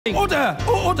Order!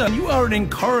 Order! You are an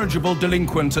incorrigible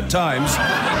delinquent at times.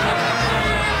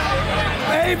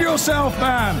 Behave yourself,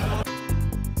 man!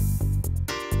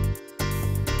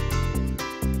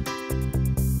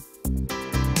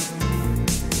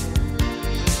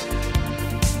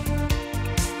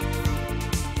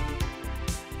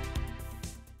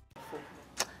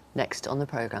 Next on the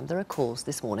programme, there are calls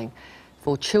this morning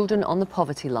for children on the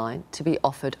poverty line to be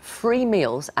offered free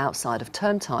meals outside of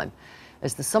term time.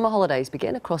 As the summer holidays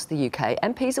begin across the UK,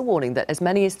 MPs are warning that as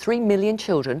many as 3 million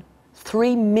children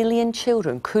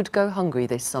could go hungry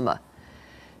this summer.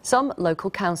 Some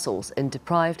local councils in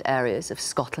deprived areas of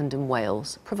Scotland and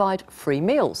Wales provide free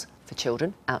meals for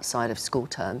children outside of school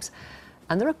terms,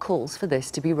 and there are calls for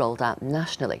this to be rolled out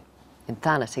nationally. In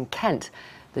Thanet in Kent,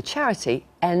 the charity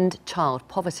End Child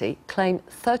Poverty claim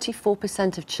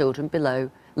 34% of children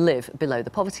live below the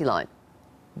poverty line.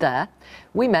 There,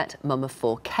 we met mum of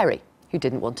 4, Kerry, who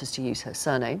didn't want us to use her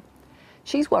surname.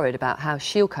 She's worried about how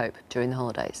she'll cope during the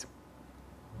holidays.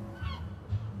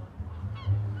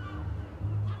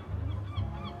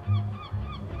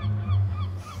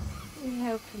 You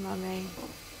helping, Mummy?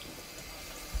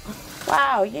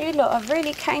 Wow, you lot have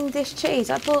really caned this cheese.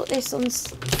 I bought this on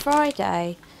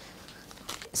Friday.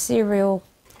 Cereal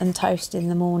and toast in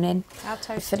the morning.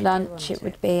 For lunch it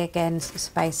would be again it's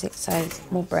basic, so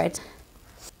more bread.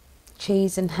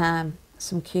 Cheese and ham,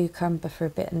 some cucumber for a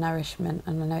bit of nourishment,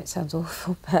 and I know it sounds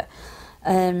awful, but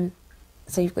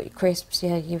so you've got your crisps,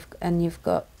 yeah, you've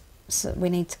got, so we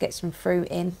need to get some fruit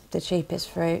in, the cheapest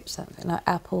fruit, something like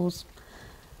apples.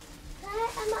 Can I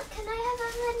have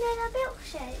a vanilla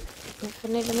milkshake? A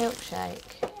vanilla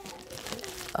milkshake? Yeah.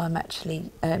 I'm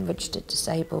actually registered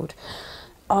disabled.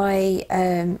 I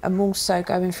am also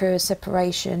going through a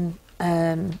separation,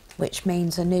 which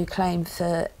means a new claim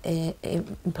for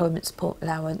employment support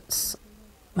allowance.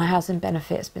 My housing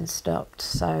benefit has been stopped,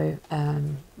 so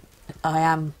I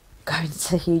am going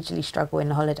to hugely struggle in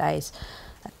the holidays.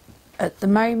 At the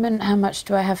moment, how much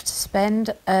do I have to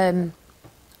spend? I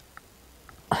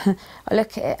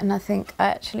look at it and I think I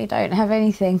actually don't have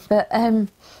anything, but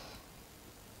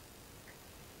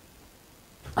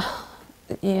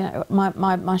you know,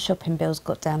 my shopping bill's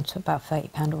got down to about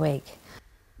 £30 a week.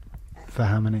 For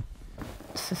how many?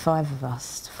 For 5 of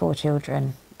us, 4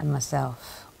 children and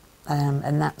myself.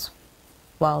 And that's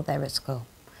while they're at school.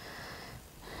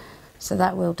 So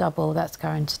that will double, that's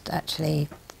going to actually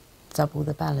double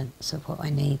the balance of what I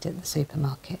need at the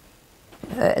supermarket.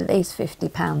 At least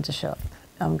 £50 a shop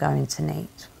I'm going to need.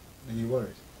 Are you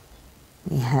worried?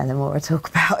 Yeah, the more I talk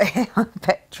about it, I'm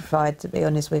petrified, to be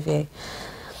honest with you.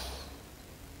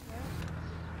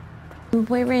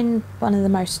 We're in one of the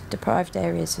most deprived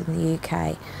areas in the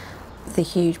UK. The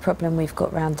huge problem we've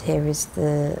got around here is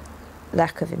the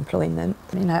lack of employment.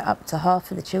 You know, up to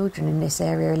half of the children in this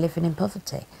area are living in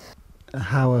poverty.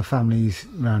 How are families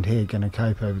around here going to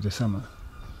cope over the summer?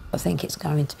 I think it's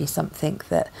going to be something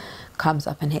that comes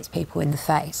up and hits people in the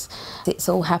face. It's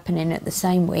all happening at the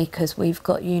same week as we've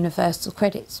got universal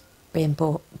credits being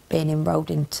enrolled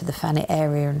into the Thanet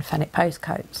area and Thanet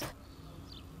postcodes.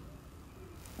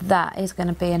 That is going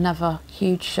to be another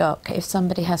huge shock. If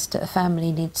somebody a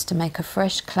family needs to make a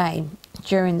fresh claim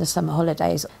during the summer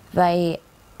holidays, they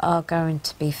are going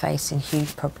to be facing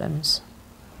huge problems.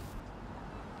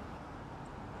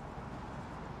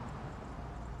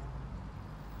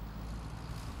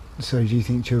 So do you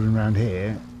think children around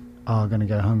here are going to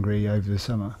go hungry over the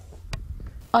summer?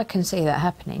 I can see that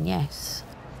happening, yes.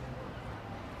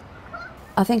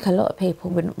 I think a lot of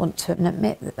people wouldn't want to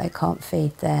admit that they can't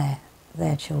feed their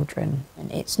children.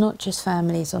 And it's not just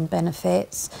families on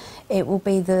benefits, it will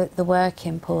be the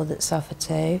working poor that suffer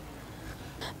too.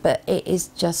 But it is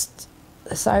just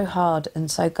so hard and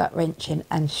so gut-wrenching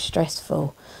and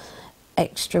stressful.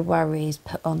 Extra worries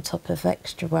put on top of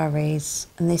extra worries,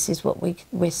 and this is what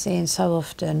we're seeing so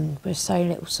often, with so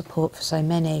little support for so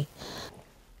many.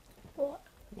 What?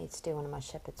 I need to do one of my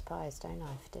shepherd's pies, don't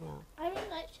I, for dinner? I don't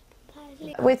like shepherd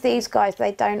pies. With these guys,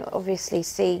 they don't obviously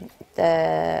see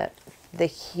the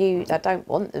huge, I don't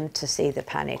want them to see the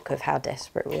panic of how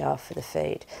desperate we are for the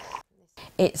food.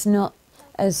 It's not,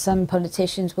 as some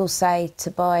politicians will say, to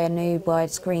buy a new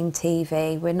widescreen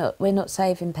TV. We're not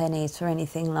saving pennies for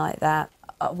anything like that.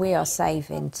 We are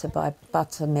saving to buy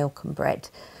butter, milk and bread.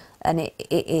 And it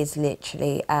is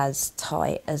literally as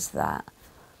tight as that.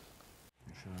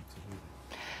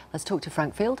 Let's talk to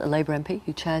Frank Field, a Labour MP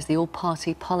who chairs the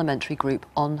all-party parliamentary group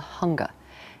on hunger.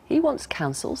 He wants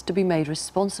councils to be made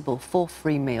responsible for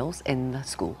free meals in the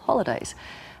school holidays.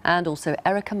 And also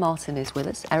Erica Martin is with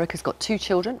us. Erica's got 2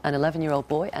 children, an 11-year-old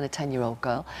boy and a 10-year-old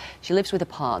girl. She lives with a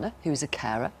partner who is a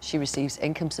carer. She receives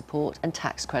income support and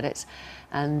tax credits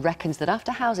and reckons that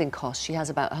after housing costs, she has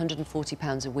about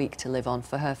 £140 a week to live on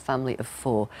for her family of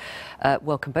 4.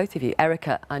 Welcome, both of you.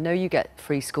 Erica, I know you get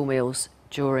free school meals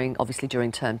obviously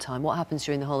during term time. What happens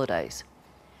during the holidays?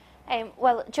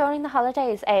 Well, during the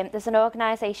holidays, there's an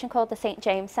organisation called the St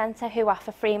James Centre who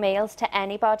offer free meals to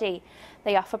anybody.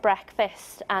 They offer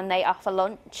breakfast and they offer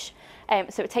lunch,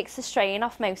 so it takes the strain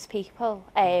off most people,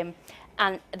 and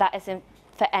that isn't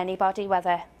for anybody,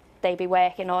 whether they be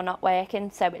working or not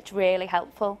working, so it's really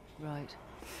helpful. Right.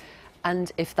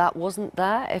 And if that wasn't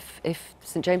there, if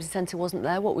St James's Centre wasn't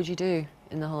there, what would you do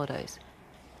in the holidays?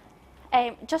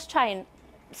 Just try and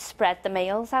spread the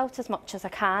meals out as much as I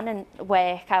can and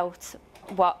work out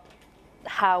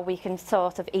how we can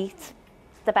sort of eat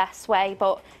the best way,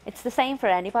 but it's the same for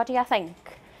anybody, I think.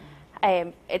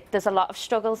 There's a lot of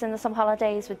struggles in the summer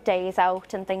holidays with days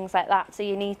out and things like that, so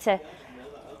you need to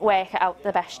work it out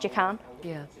the best you can.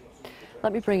 Yeah.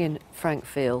 Let me bring in Frank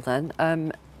Field then.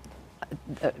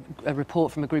 A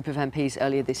report from a group of MPs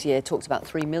earlier this year talked about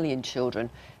 3 million children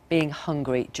being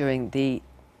hungry during the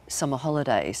summer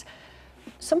holidays.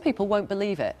 Some people won't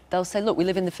believe it. They'll say, look, we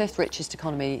live in the 5th richest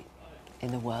economy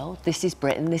in the world. This is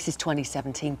Britain, this is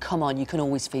 2017. Come on, you can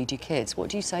always feed your kids. What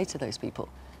do you say to those people?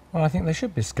 Well, I think they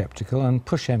should be sceptical and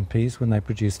push MPs when they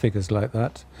produce figures like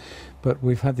that. But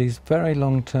we've had these very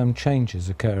long-term changes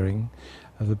occurring.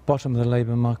 The bottom of the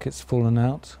labour market's fallen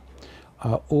out.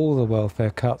 All the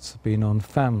welfare cuts have been on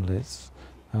families.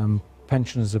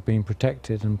 Pensioners have been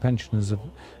protected, and pensioners have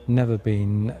never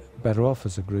been better off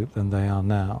as a group than they are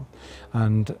now.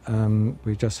 And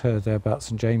we've just heard there about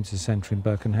St James's Centre in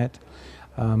Birkenhead.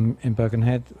 During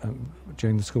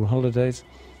the school holidays,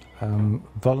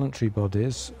 voluntary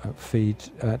bodies feed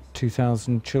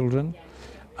 2,000 children,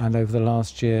 and over the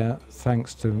last year,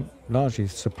 thanks to largely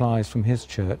supplies from his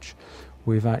church,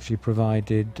 we've actually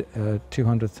provided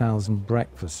 200,000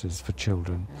 breakfasts for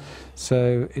children.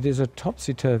 So it is a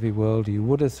topsy-turvy world. You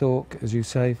would have thought, as you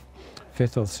say,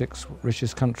 5th or 6th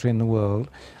richest country in the world,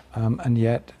 and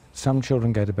yet some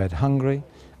children go to bed hungry,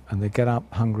 and they get up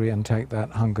hungry and take that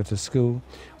hunger to school.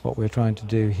 What we're trying to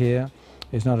do here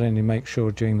is not only make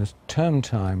sure during the term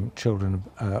time children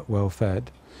are well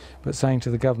fed, but saying to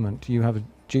the government, you have a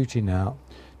duty now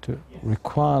to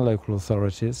require local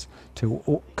authorities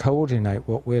to coordinate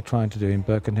what we're trying to do in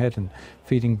Birkenhead and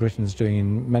Feeding Britain's doing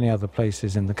in many other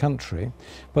places in the country,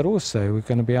 but also we're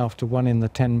going to be after £1 in the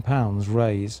 £10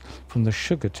 raised from the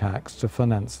sugar tax to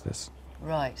finance this.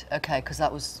 Right, OK, because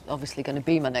that was obviously going to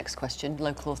be my next question.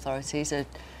 Local authorities they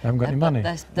haven't got any money.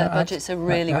 Their budgets are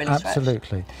really, really stretched.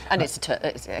 Absolutely. And it's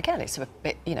a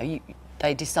bit, you know,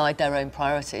 they decide their own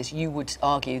priorities. You would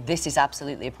argue this is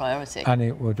absolutely a priority. And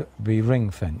it would be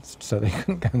ring-fenced, so they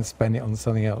couldn't go and spend it on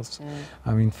something else.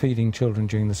 I mean, feeding children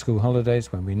during the school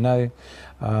holidays, when we know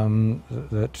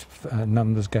that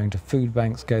numbers going to food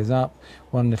banks goes up.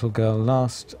 One little girl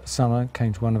last summer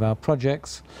came to one of our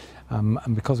projects,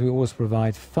 and because we always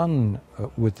provide fun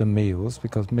with the meals,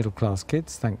 because middle-class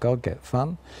kids, thank God, get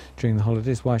fun during the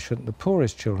holidays, why shouldn't the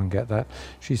poorest children get that?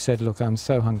 She said, look, I'm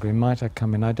so hungry, might I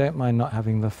come in? I don't mind not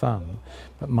having the fun,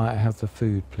 but might I have the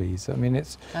food, please? I mean,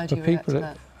 it's... How do you react to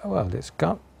that? Well, it's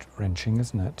gut-wrenching,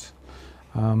 isn't it?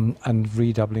 And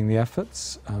redoubling the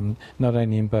efforts, not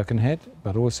only in Birkenhead,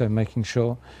 but also making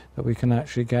sure that we can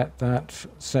actually get that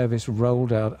service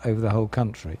rolled out over the whole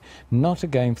country. Not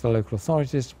again for the local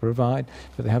authorities to provide,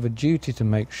 but they have a duty to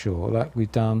make sure, like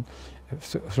we've done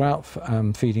throughout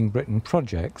Feeding Britain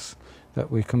projects,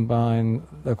 that we combine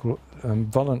local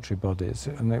voluntary bodies,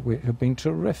 and that we have been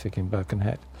terrific in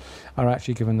Birkenhead, are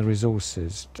actually given the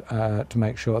resources to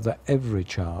make sure that every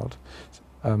child,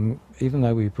 even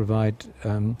though we provide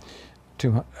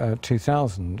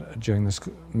 2,000 during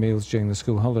the meals during the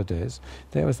school holidays,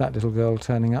 there was that little girl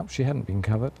turning up, she hadn't been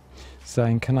covered,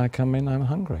 saying, can I come in, I'm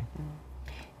hungry.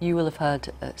 You will have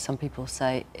heard some people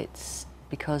say it's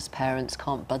because parents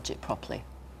can't budget properly.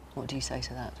 What do you say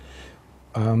to that?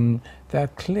 There are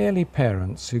clearly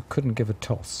parents who couldn't give a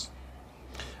toss,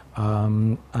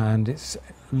 and it's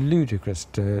ludicrous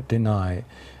to deny,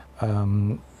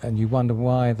 and you wonder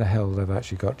why the hell they've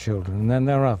actually got children. And then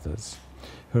there are others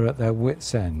who are at their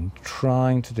wits' end,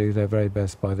 trying to do their very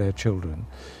best by their children,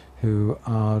 who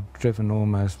are driven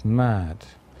almost mad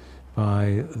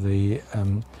by the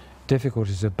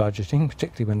difficulties of budgeting,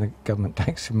 particularly when the government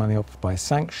takes money off by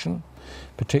sanction.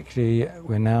 Particularly,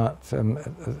 we're now at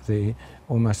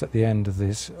almost at the end of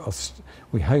this,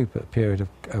 we hope, a period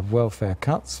of welfare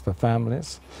cuts for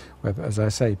families, where, as I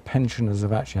say, pensioners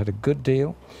have actually had a good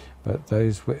deal. but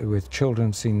those with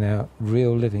children seeing their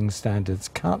real living standards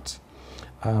cut,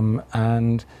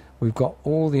 and we've got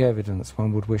all the evidence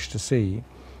one would wish to see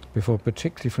before,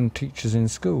 particularly from teachers in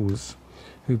schools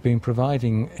who've been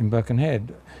providing in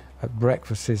Birkenhead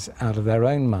breakfasts out of their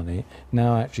own money,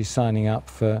 now actually signing up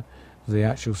for the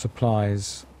actual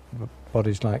supplies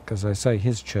bodies like, as I say,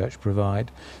 his church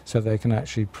provide, so they can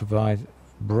actually provide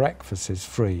breakfasts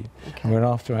free. Okay. And we're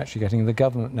after actually getting the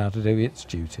government now to do its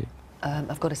duty.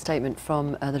 I've got a statement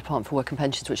from the Department for Work and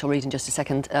Pensions, which I'll read in just a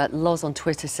second. Loz on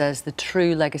Twitter says the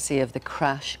true legacy of the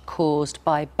crash caused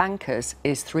by bankers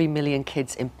is 3 million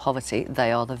kids in poverty.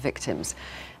 They are the victims.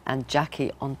 And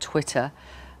Jackie on Twitter,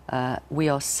 we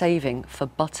are saving for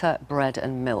butter, bread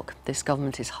and milk. This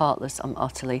government is heartless. I'm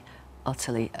utterly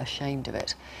ashamed of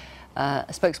it. A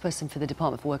spokesperson for the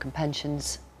Department for Work and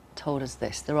Pensions told us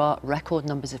this: there are record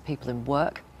numbers of people in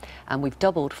work, and we've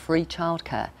doubled free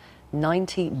childcare.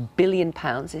 £90 billion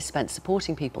is spent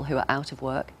supporting people who are out of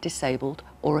work, disabled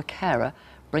or a carer,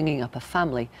 bringing up a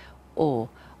family or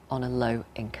on a low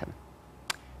income.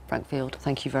 Frank Field,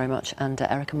 thank you very much, and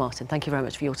Erica Martin, thank you very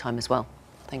much for your time as well.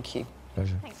 Thank you.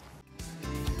 Pleasure. Thanks.